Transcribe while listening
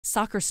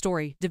Soccer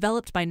Story,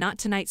 developed by Not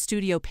Tonight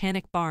Studio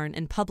Panic Barn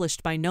and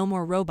published by No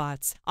More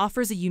Robots,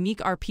 offers a unique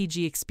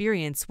RPG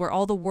experience where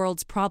all the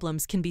world's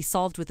problems can be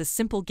solved with a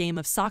simple game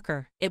of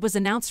soccer. It was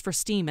announced for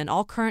Steam and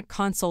all current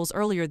consoles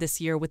earlier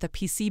this year with a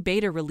PC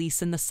beta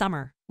release in the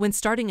summer. When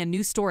starting a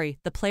new story,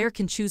 the player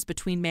can choose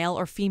between male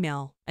or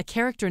female. A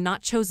character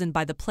not chosen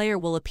by the player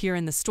will appear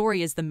in the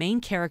story as the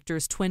main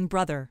character's twin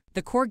brother.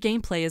 The core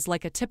gameplay is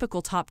like a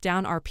typical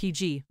top-down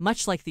RPG,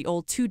 much like the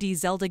old 2D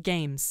Zelda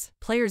games.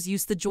 Players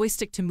use the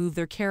joystick to move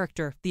their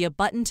character, the A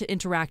button to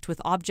interact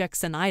with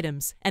objects and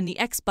items, and the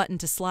X button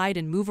to slide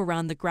and move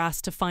around the grass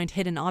to find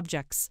hidden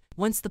objects.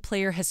 Once the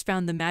player has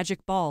found the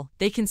magic ball,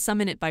 they can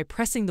summon it by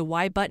pressing the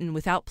Y button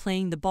without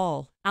playing the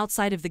ball.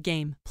 Outside of the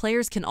game,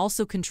 players can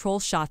also control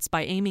shots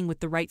by aiming with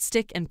the right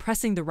stick and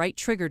pressing the right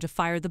trigger to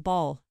fire the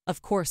ball.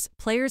 Of course,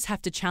 players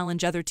have to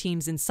challenge other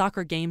teams in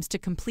soccer games to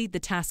complete the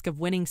task of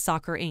winning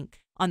Soccer Inc.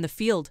 On the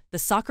field, the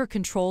soccer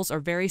controls are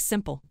very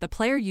simple. The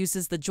player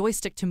uses the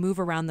joystick to move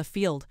around the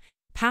field,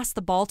 pass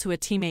the ball to a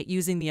teammate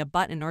using the A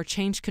button or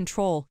change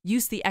control,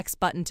 use the X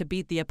button to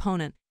beat the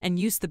opponent, and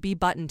use the B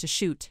button to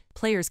shoot.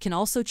 Players can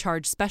also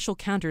charge special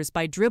counters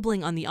by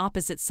dribbling on the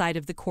opposite side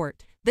of the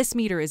court. This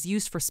meter is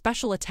used for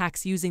special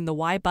attacks using the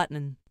Y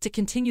button. To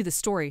continue the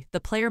story,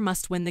 the player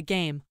must win the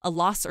game. A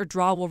loss or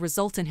draw will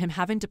result in him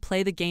having to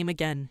play the game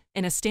again.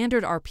 In a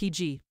standard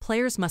RPG,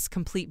 players must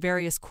complete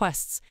various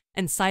quests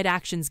and side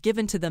actions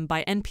given to them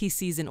by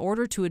NPCs in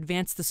order to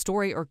advance the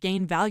story or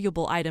gain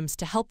valuable items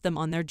to help them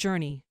on their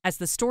journey. As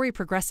the story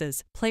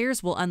progresses,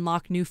 players will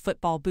unlock new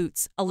football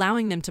boots,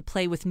 allowing them to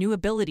play with new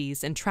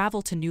abilities and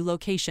travel to new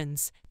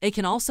locations. They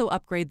can also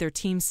upgrade their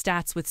team's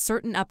stats with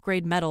certain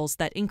upgrade medals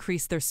that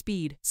increase their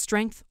speed,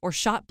 strength, or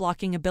shot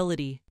blocking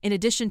ability. In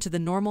addition to the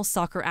normal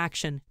soccer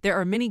action, there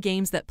are many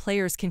games that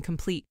players can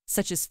complete,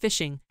 such as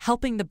fishing,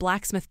 helping the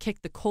blacksmith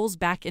kick the coals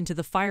back into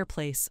the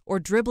fireplace, or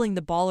dribbling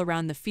the ball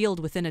around the field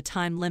within a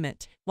time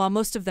limit. While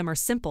most of them are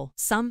simple,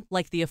 some,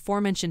 like the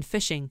aforementioned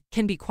fishing,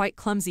 can be quite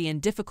clumsy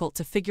and difficult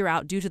to figure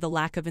out due to the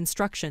lack of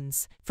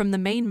instructions. From the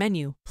main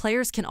menu,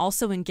 players can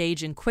also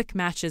engage in quick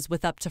matches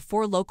with up to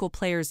 4 local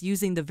players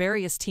using the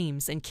various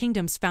teams and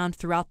kingdoms found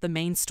throughout the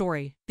main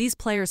story. These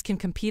players can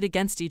compete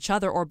against each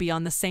other or be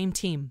on the same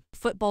team.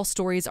 Football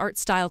Story's art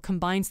style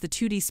combines the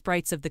 2D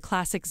sprites of the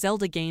classic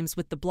Zelda games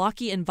with the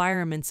blocky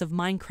environments of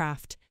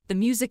Minecraft. The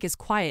music is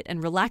quiet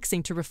and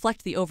relaxing to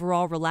reflect the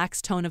overall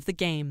relaxed tone of the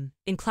game.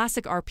 In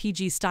classic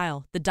RPG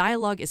style, the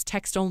dialogue is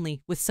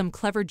text-only, with some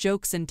clever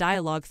jokes and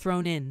dialogue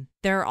thrown in.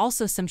 There are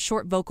also some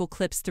short vocal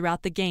clips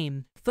throughout the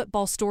game.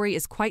 Football Story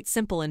is quite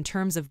simple in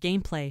terms of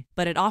gameplay,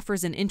 but it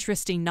offers an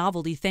interesting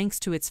novelty thanks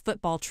to its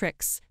football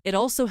tricks. It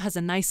also has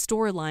a nice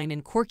storyline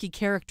and quirky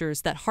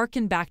characters that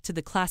harken back to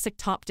the classic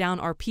top-down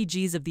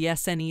RPGs of the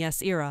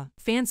SNES era.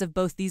 Fans of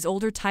both these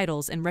older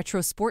titles and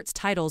retro sports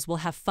titles will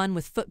have fun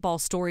with Football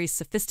Story's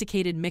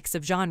sophisticated mix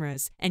of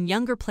genres, and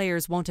younger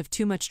players won't have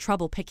too much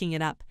trouble picking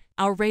it up.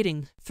 Our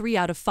rating, 3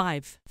 out of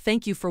 5.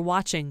 Thank you for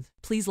watching.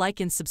 Please like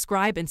and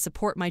subscribe and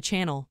support my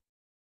channel.